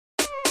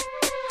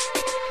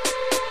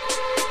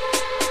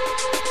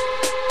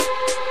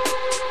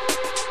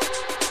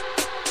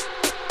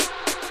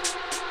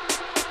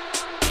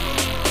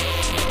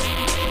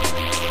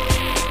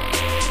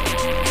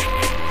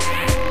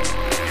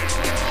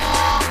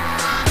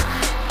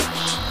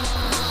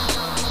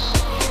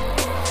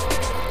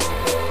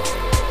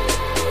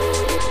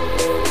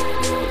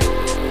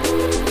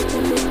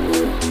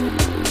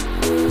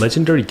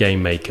Legendary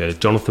game maker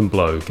Jonathan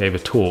Blow gave a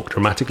talk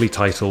dramatically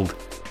titled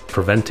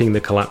Preventing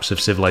the Collapse of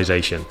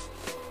Civilization.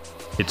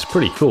 It's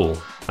pretty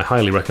cool. I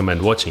highly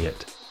recommend watching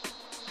it.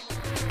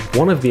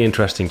 One of the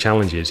interesting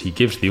challenges he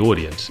gives the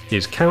audience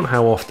is count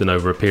how often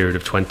over a period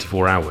of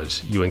 24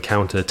 hours you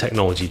encounter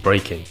technology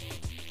breaking.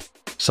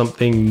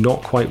 Something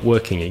not quite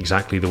working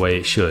exactly the way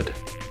it should.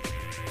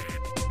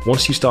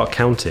 Once you start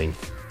counting,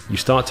 you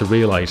start to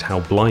realize how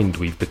blind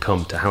we've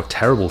become to how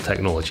terrible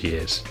technology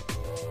is.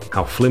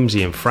 How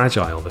flimsy and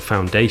fragile the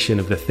foundation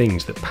of the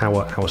things that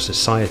power our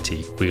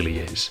society really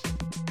is.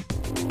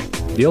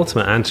 The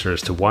ultimate answer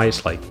as to why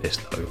it's like this,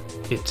 though,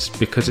 it's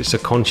because it's a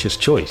conscious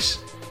choice,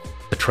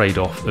 a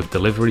trade-off of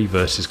delivery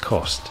versus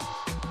cost.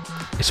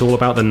 It's all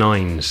about the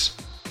nines.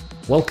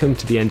 Welcome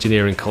to the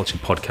Engineering Culture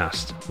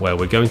Podcast, where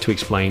we're going to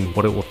explain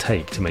what it will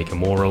take to make a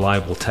more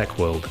reliable tech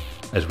world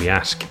as we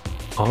ask,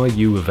 are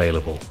you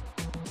available?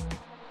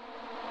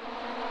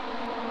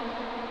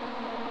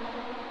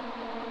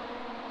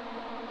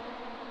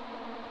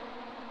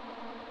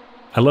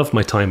 I loved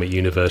my time at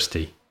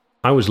university.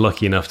 I was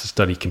lucky enough to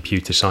study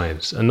computer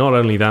science, and not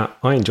only that,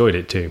 I enjoyed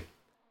it too.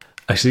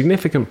 A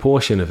significant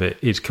portion of it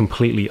is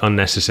completely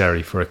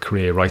unnecessary for a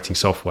career writing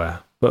software,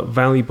 but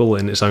valuable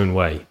in its own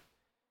way.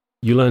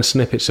 You learn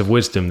snippets of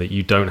wisdom that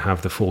you don't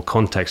have the full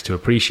context to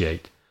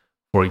appreciate.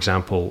 For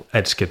example,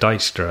 Edsger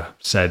Dijkstra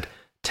said,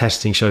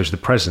 "Testing shows the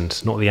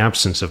presence, not the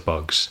absence of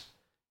bugs.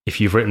 If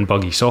you've written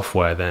buggy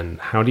software, then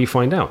how do you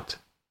find out?"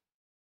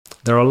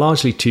 There are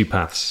largely two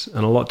paths,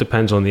 and a lot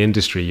depends on the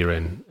industry you're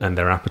in and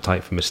their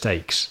appetite for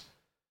mistakes.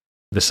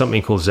 There's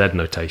something called Z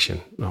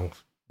notation,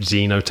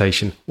 Z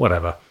notation,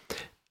 whatever.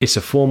 It's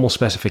a formal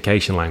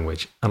specification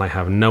language, and I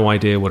have no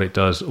idea what it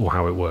does or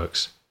how it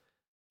works.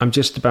 I'm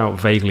just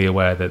about vaguely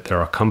aware that there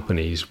are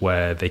companies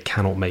where they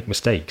cannot make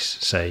mistakes,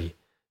 say,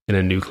 in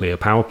a nuclear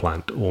power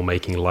plant or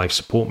making life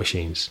support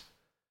machines.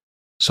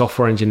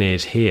 Software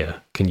engineers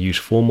here can use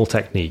formal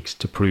techniques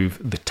to prove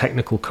the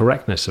technical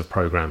correctness of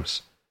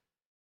programs.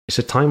 It's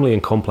a timely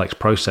and complex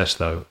process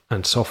though,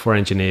 and software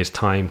engineers'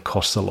 time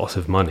costs a lot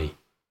of money.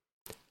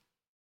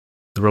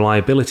 The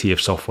reliability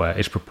of software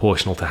is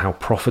proportional to how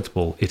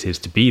profitable it is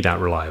to be that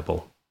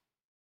reliable.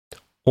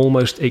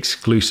 Almost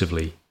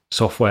exclusively,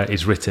 software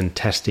is written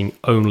testing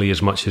only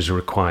as much as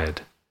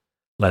required.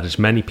 Let as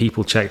many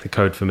people check the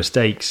code for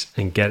mistakes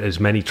and get as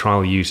many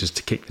trial users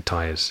to kick the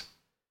tires.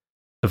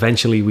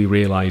 Eventually we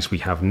realize we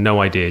have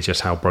no idea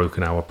just how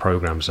broken our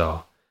programs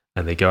are,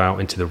 and they go out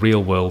into the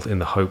real world in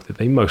the hope that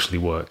they mostly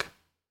work.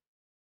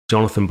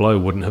 Jonathan Blow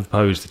wouldn't have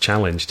posed the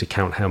challenge to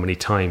count how many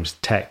times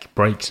tech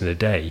breaks in a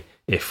day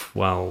if,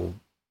 well,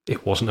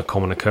 it wasn't a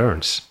common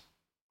occurrence.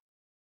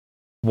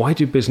 Why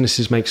do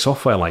businesses make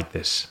software like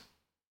this?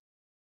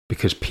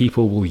 Because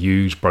people will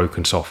use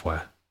broken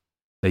software.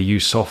 They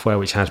use software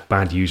which has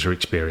bad user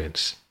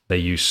experience. They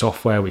use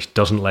software which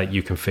doesn't let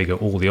you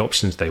configure all the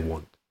options they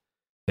want.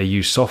 They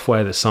use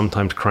software that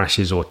sometimes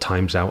crashes or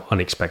times out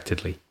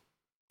unexpectedly.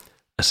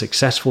 A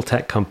successful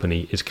tech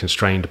company is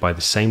constrained by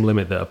the same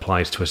limit that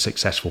applies to a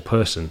successful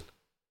person: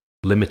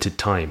 limited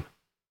time.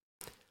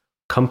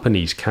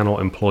 Companies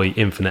cannot employ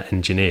infinite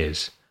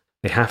engineers.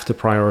 They have to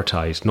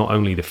prioritize not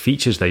only the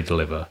features they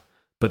deliver,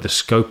 but the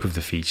scope of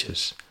the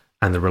features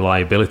and the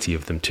reliability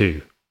of them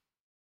too.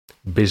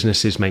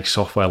 Businesses make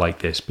software like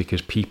this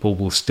because people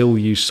will still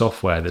use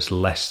software that's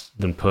less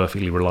than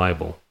perfectly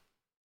reliable.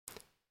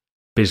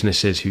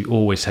 Businesses who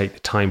always take the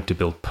time to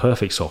build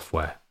perfect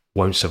software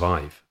won't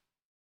survive.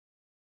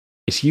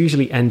 It's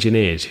usually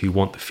engineers who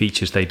want the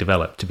features they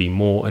develop to be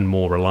more and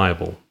more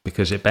reliable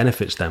because it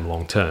benefits them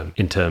long term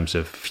in terms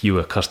of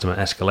fewer customer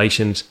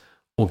escalations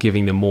or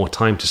giving them more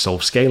time to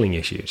solve scaling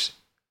issues.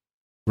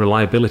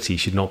 Reliability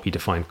should not be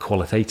defined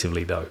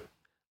qualitatively though,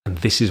 and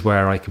this is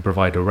where I can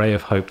provide a ray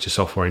of hope to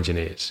software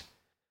engineers.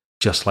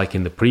 Just like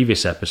in the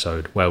previous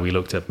episode where we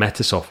looked at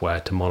meta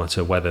software to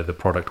monitor whether the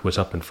product was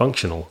up and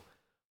functional,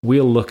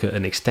 we'll look at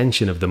an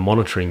extension of the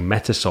monitoring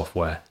meta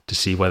software to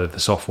see whether the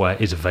software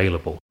is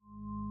available.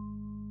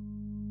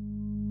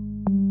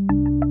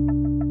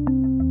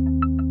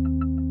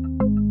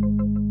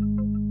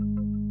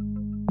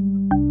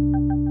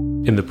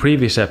 In the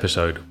previous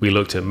episode, we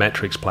looked at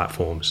metrics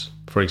platforms,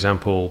 for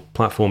example,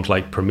 platforms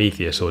like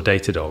Prometheus or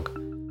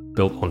Datadog,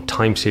 built on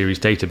time series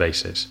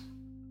databases.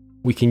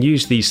 We can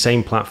use these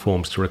same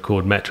platforms to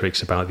record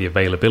metrics about the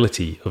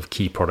availability of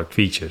key product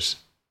features.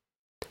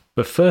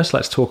 But first,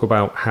 let's talk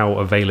about how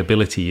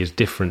availability is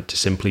different to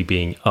simply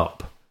being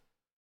up.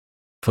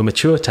 For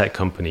mature tech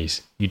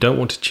companies, you don't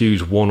want to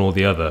choose one or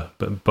the other,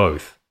 but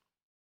both.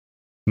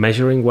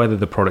 Measuring whether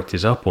the product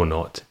is up or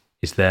not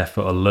is there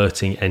for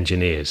alerting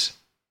engineers.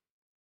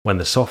 When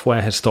the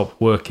software has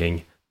stopped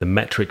working, the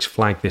metrics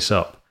flag this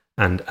up,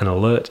 and an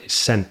alert is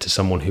sent to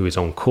someone who is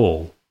on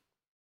call.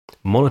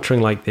 Monitoring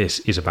like this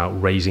is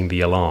about raising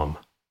the alarm.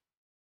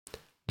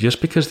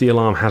 Just because the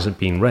alarm hasn't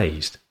been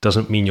raised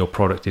doesn't mean your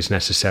product is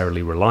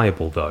necessarily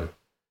reliable, though.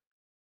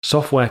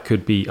 Software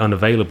could be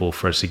unavailable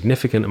for a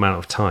significant amount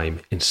of time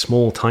in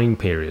small time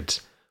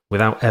periods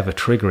without ever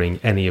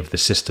triggering any of the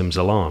system's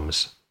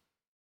alarms.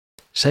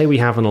 Say we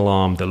have an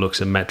alarm that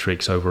looks at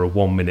metrics over a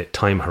 1-minute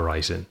time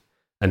horizon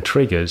and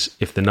triggers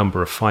if the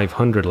number of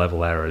 500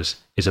 level errors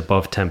is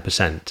above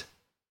 10%.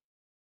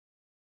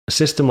 A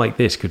system like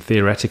this could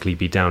theoretically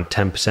be down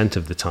 10%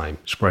 of the time,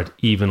 spread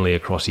evenly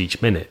across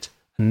each minute,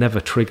 and never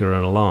trigger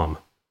an alarm.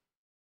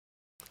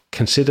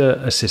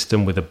 Consider a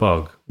system with a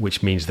bug,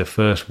 which means the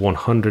first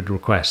 100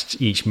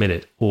 requests each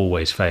minute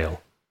always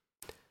fail.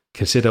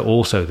 Consider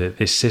also that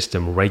this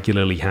system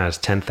regularly has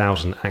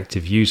 10,000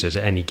 active users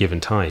at any given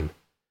time.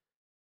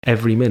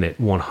 Every minute,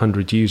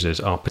 100 users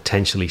are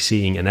potentially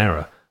seeing an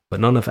error, but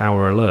none of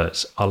our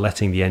alerts are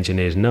letting the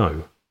engineers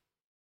know.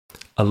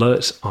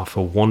 Alerts are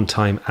for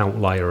one-time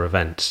outlier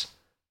events.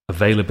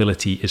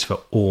 Availability is for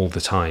all the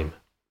time.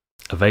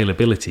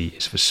 Availability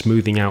is for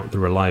smoothing out the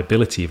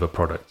reliability of a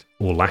product,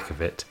 or lack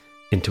of it,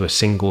 into a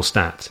single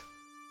stat,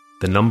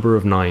 the number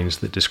of nines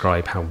that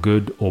describe how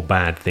good or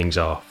bad things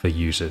are for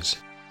users.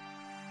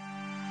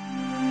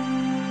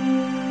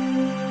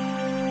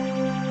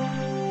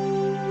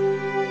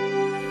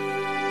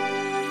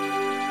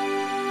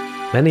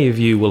 Many of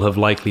you will have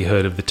likely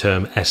heard of the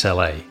term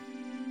SLA,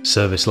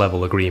 Service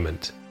Level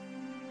Agreement.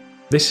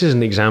 This is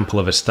an example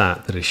of a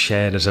stat that is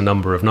shared as a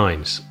number of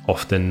nines,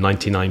 often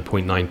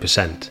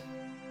 99.9%.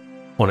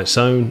 On its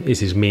own,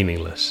 it is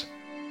meaningless.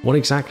 What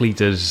exactly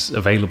does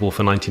available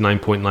for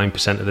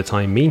 99.9% of the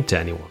time mean to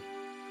anyone?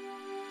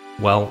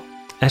 Well,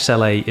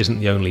 SLA isn't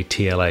the only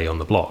TLA on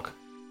the block.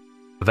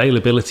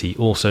 Availability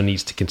also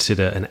needs to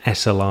consider an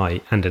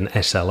SLI and an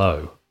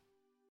SLO.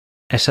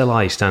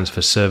 SLI stands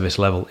for Service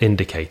Level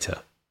Indicator.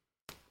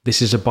 This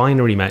is a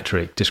binary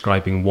metric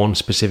describing one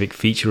specific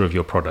feature of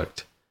your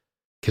product.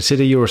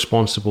 Consider you're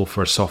responsible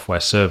for a software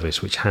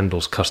service which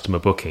handles customer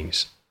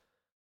bookings.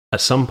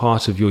 At some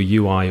part of your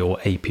UI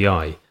or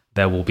API,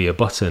 there will be a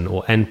button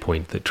or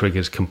endpoint that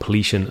triggers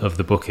completion of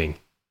the booking.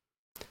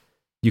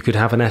 You could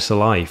have an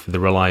SLI for the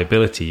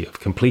reliability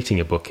of completing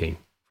a booking.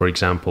 For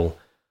example,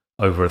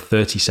 over a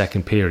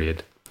 30-second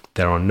period,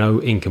 there are no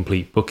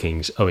incomplete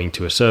bookings owing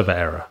to a server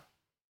error.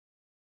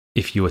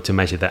 If you were to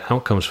measure the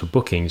outcomes for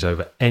bookings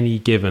over any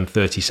given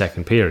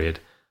 30-second period,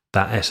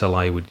 that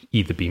SLI would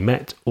either be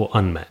met or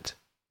unmet.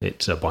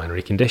 It's a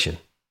binary condition.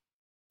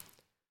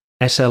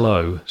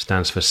 SLO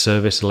stands for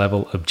Service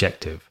Level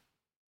Objective.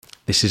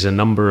 This is a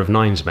number of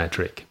nines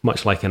metric,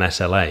 much like an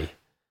SLA.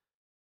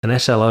 An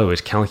SLO is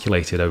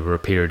calculated over a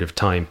period of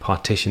time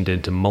partitioned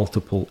into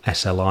multiple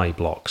SLI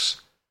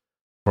blocks.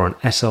 For an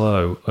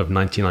SLO of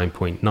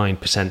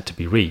 99.9% to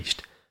be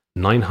reached,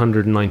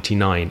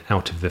 999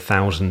 out of the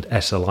 1,000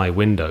 SLI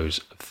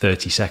windows of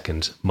 30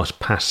 seconds must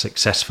pass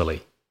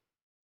successfully.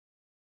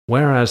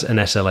 Whereas an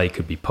SLA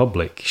could be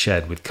public,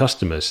 shared with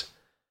customers,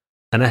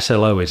 an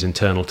SLO is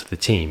internal to the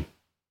team.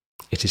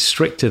 It is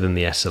stricter than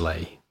the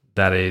SLA,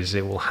 that is,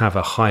 it will have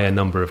a higher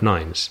number of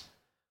nines.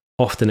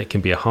 Often it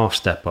can be a half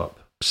step up,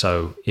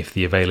 so if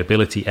the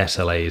availability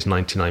SLA is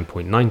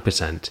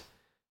 99.9%,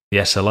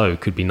 the SLO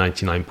could be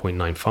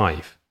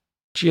 99.95,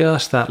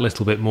 just that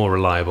little bit more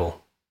reliable.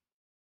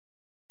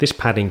 This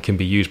padding can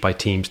be used by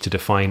teams to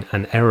define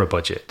an error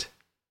budget.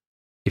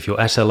 If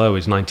your SLO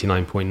is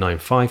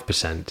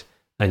 99.95%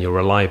 and your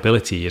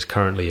reliability is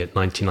currently at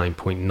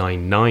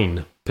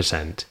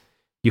 99.99%,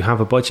 you have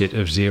a budget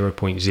of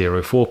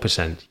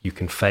 0.04% you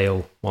can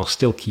fail while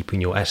still keeping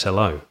your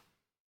SLO.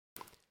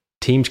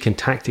 Teams can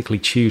tactically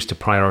choose to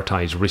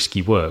prioritize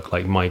risky work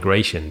like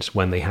migrations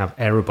when they have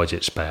error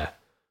budget spare,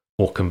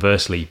 or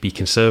conversely be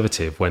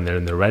conservative when they're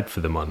in the red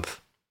for the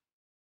month.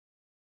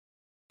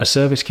 A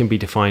service can be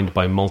defined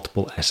by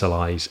multiple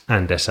SLIs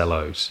and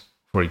SLOs.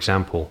 For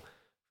example,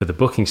 for the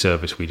booking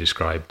service we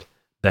described,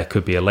 there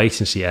could be a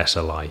latency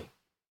SLI.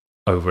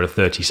 Over a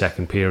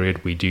 30-second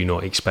period, we do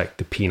not expect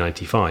the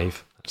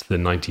P95, that's the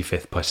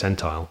 95th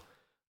percentile,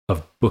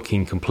 of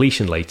booking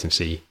completion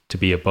latency to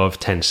be above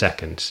 10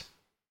 seconds.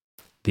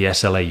 The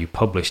SLA you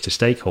publish to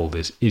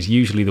stakeholders is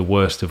usually the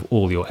worst of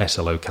all your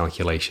SLO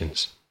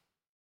calculations.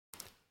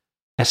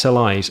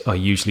 SLIs are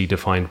usually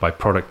defined by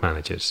product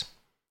managers.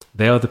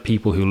 They are the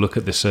people who look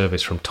at the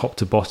service from top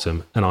to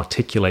bottom and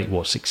articulate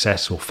what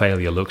success or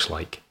failure looks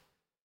like.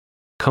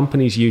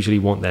 Companies usually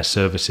want their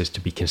services to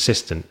be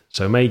consistent,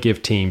 so may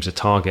give teams a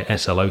target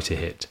SLO to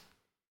hit.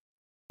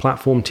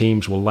 Platform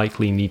teams will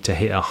likely need to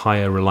hit a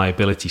higher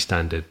reliability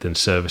standard than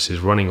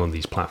services running on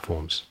these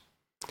platforms.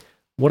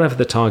 Whatever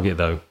the target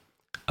though,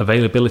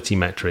 availability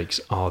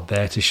metrics are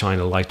there to shine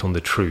a light on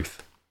the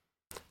truth.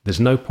 There's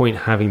no point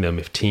having them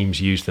if teams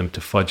use them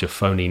to fudge a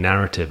phony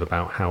narrative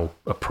about how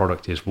a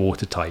product is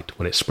watertight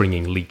when it's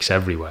springing leaks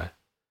everywhere.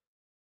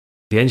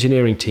 The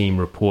engineering team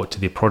report to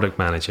the product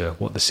manager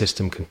what the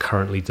system can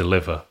currently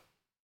deliver.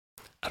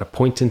 At a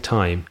point in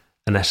time,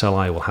 an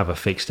SLI will have a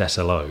fixed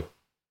SLO.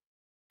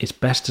 It's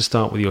best to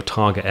start with your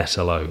target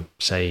SLO,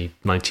 say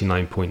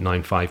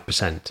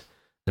 99.95%,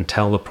 and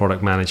tell the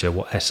product manager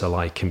what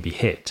SLI can be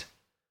hit.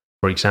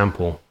 For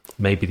example,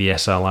 maybe the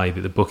SLI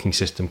that the booking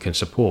system can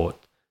support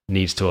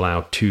needs to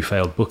allow 2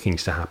 failed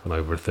bookings to happen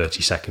over a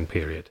 30-second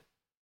period.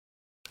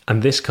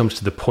 And this comes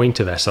to the point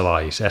of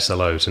SLIs,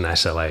 SLOs, and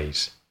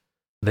SLAs.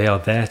 They are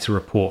there to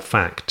report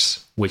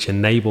facts, which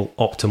enable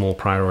optimal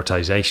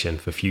prioritization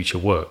for future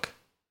work.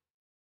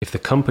 If the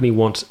company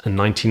wants a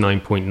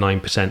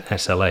 99.9%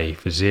 SLA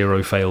for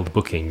 0 failed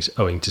bookings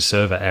owing to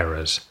server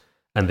errors,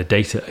 and the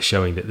data are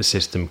showing that the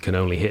system can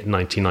only hit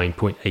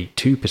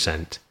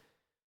 99.82%,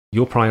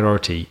 your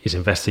priority is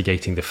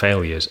investigating the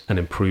failures and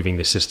improving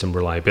the system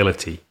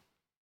reliability.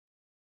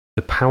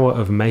 The power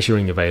of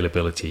measuring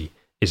availability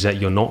is that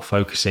you're not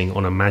focusing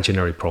on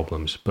imaginary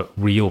problems, but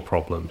real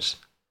problems.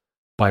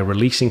 By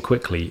releasing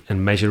quickly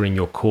and measuring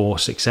your core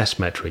success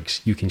metrics,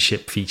 you can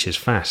ship features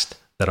fast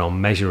that are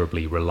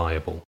measurably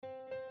reliable.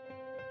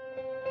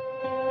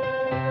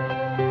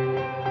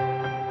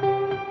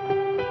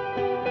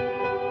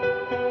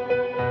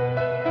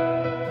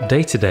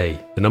 Day to day,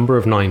 the number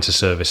of nines a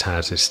service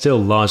has is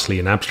still largely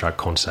an abstract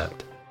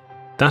concept.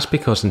 That's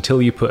because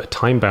until you put a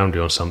time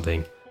boundary on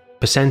something,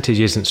 percentage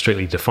isn't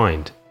strictly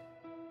defined.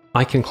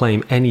 I can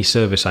claim any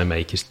service I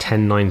make is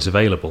 10 nines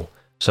available,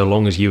 so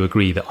long as you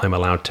agree that I'm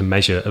allowed to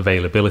measure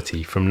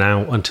availability from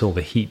now until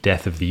the heat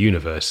death of the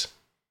universe.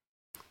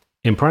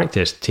 In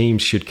practice,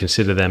 teams should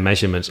consider their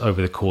measurements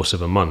over the course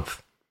of a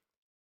month.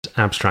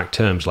 Abstract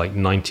terms like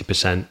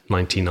 90%,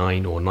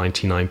 99%, or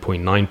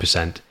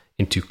 99.9%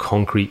 into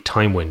concrete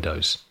time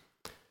windows.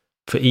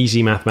 For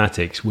easy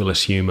mathematics, we'll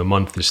assume a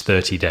month is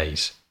 30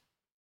 days.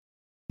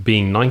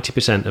 Being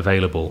 90%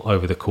 available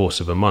over the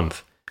course of a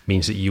month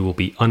means that you will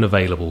be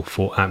unavailable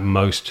for at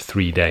most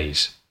 3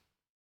 days.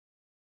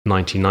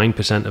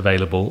 99%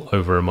 available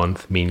over a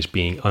month means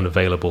being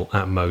unavailable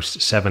at most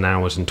 7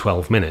 hours and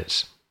 12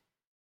 minutes.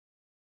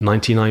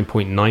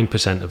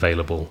 99.9%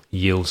 available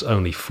yields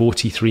only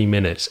 43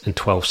 minutes and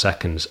 12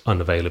 seconds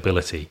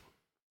unavailability.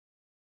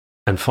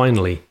 And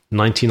finally,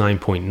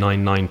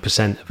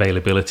 99.99%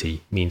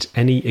 availability means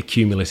any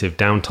accumulative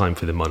downtime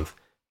for the month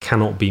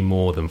cannot be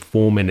more than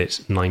 4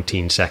 minutes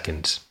 19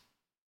 seconds.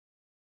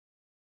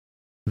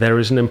 There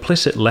is an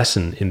implicit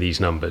lesson in these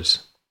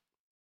numbers.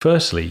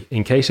 Firstly,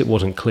 in case it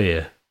wasn't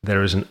clear,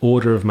 there is an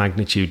order of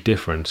magnitude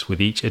difference with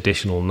each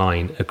additional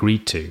 9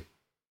 agreed to.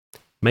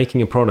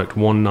 Making a product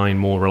 1 9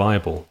 more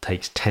reliable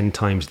takes 10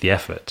 times the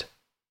effort.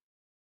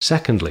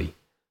 Secondly,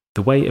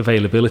 the way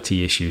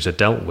availability issues are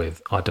dealt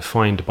with are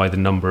defined by the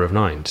number of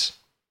nines.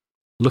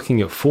 Looking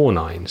at 4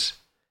 nines,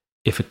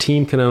 if a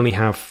team can only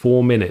have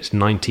 4 minutes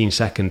 19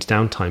 seconds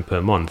downtime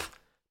per month,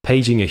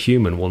 paging a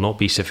human will not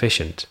be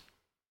sufficient.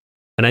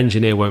 An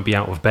engineer won't be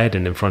out of bed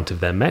and in front of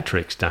their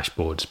metrics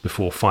dashboards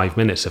before 5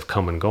 minutes have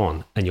come and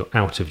gone and you're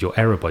out of your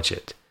error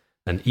budget,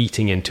 and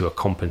eating into a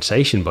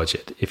compensation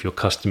budget if your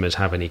customers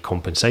have any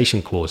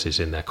compensation clauses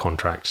in their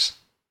contracts.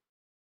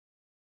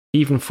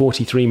 Even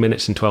 43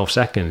 minutes and 12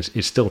 seconds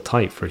is still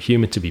tight for a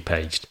human to be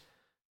paged.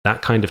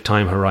 That kind of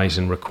time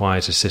horizon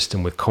requires a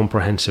system with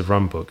comprehensive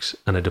runbooks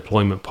and a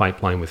deployment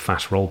pipeline with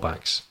fast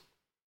rollbacks.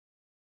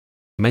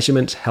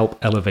 Measurements help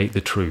elevate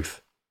the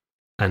truth,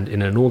 and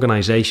in an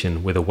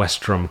organization with a West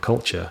Drum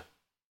culture,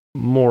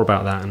 more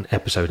about that in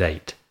episode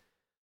 8,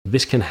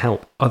 this can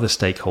help other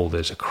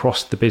stakeholders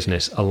across the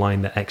business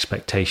align their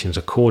expectations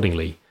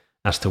accordingly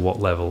as to what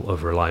level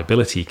of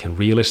reliability can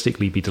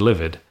realistically be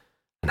delivered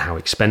and how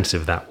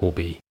expensive that will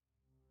be.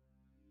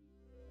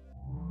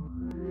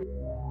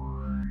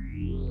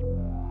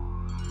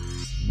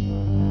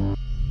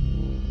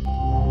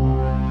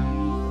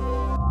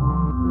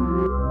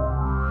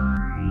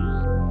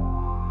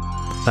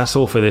 That's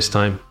all for this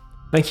time.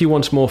 Thank you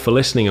once more for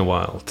listening a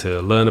while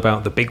to learn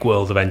about the big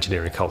world of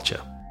engineering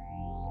culture.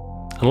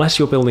 Unless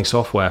you're building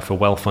software for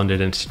well-funded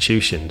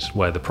institutions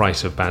where the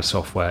price of bad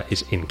software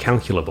is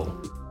incalculable,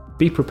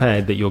 be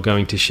prepared that you're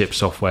going to ship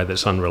software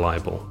that's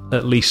unreliable,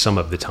 at least some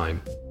of the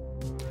time.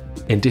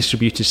 In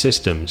distributed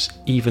systems,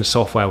 even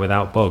software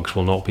without bugs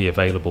will not be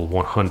available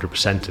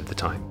 100% of the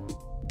time.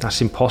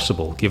 That's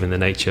impossible given the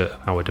nature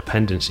of our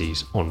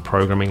dependencies on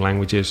programming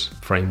languages,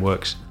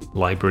 frameworks,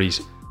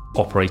 libraries,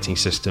 operating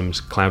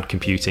systems, cloud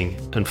computing,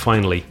 and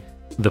finally,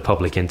 the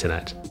public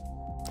internet.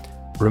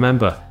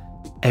 Remember,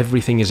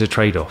 everything is a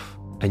trade-off,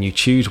 and you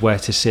choose where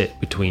to sit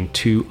between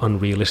two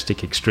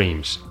unrealistic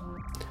extremes.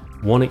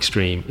 One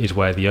extreme is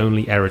where the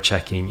only error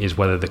checking is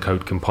whether the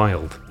code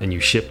compiled, and you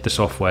ship the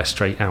software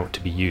straight out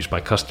to be used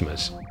by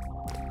customers.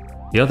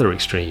 The other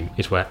extreme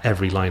is where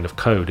every line of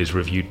code is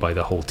reviewed by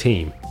the whole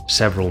team,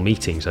 several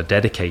meetings are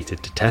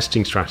dedicated to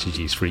testing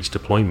strategies for each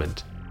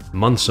deployment,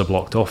 months are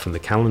blocked off in the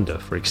calendar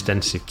for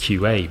extensive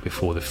QA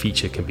before the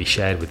feature can be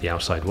shared with the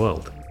outside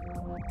world.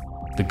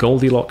 The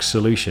Goldilocks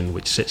solution,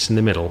 which sits in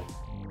the middle,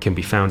 can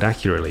be found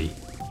accurately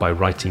by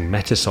writing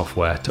meta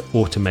software to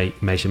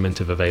automate measurement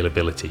of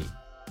availability.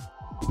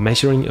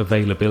 Measuring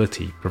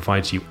availability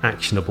provides you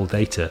actionable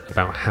data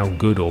about how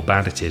good or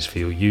bad it is for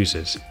your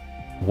users,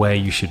 where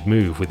you should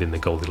move within the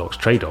Goldilocks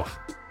trade-off,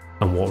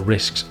 and what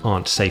risks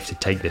aren't safe to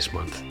take this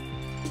month.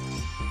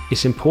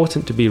 It's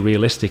important to be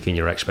realistic in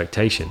your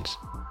expectations.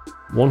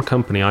 One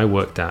company I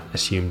worked at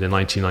assumed a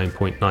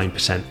 99.9%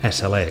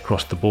 SLA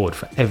across the board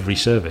for every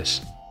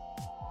service.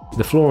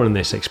 The flaw in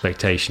this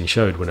expectation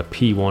showed when a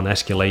P1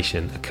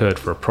 escalation occurred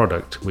for a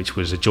product which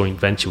was a joint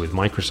venture with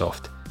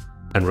Microsoft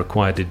and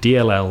required a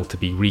DLL to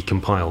be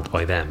recompiled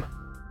by them.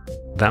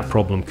 that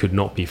problem could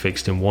not be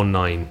fixed in 1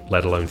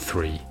 let alone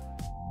 3.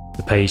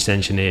 The paged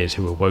engineers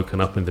who were woken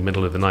up in the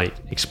middle of the night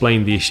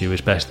explained the issue as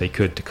best they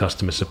could to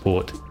customer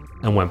support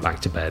and went back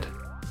to bed.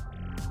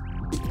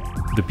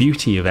 The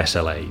beauty of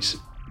SLAs,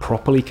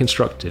 properly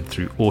constructed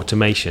through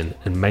automation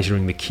and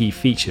measuring the key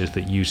features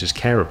that users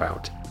care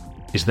about,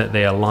 is that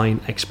they align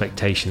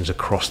expectations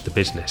across the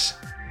business.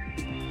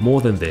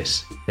 More than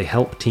this, they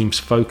help teams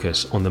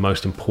focus on the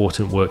most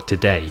important work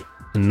today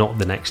and not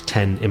the next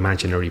 10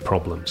 imaginary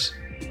problems.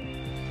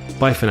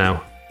 Bye for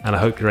now, and I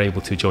hope you're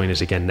able to join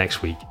us again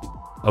next week.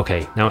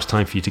 Okay, now it's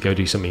time for you to go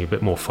do something a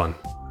bit more fun.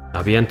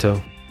 A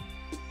bientôt!